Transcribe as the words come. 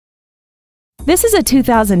This is a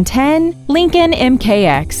 2010 Lincoln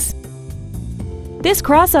MKX. This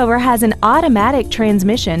crossover has an automatic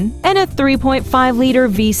transmission and a 3.5-liter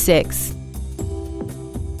V6.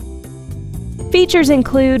 Features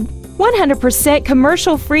include 100%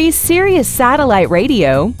 commercial-free Sirius satellite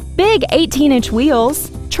radio, big 18-inch wheels,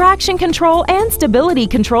 traction control and stability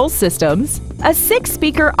control systems, a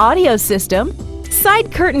 6-speaker audio system,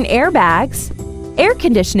 side curtain airbags, air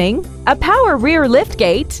conditioning, a power rear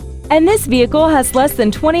liftgate, and this vehicle has less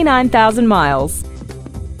than 29,000 miles.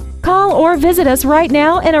 Call or visit us right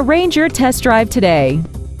now and arrange your test drive today.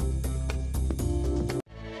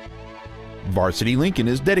 Varsity Lincoln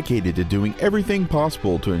is dedicated to doing everything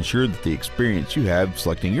possible to ensure that the experience you have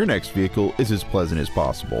selecting your next vehicle is as pleasant as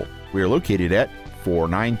possible. We are located at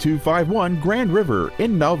 49251 Grand River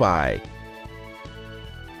in Novi.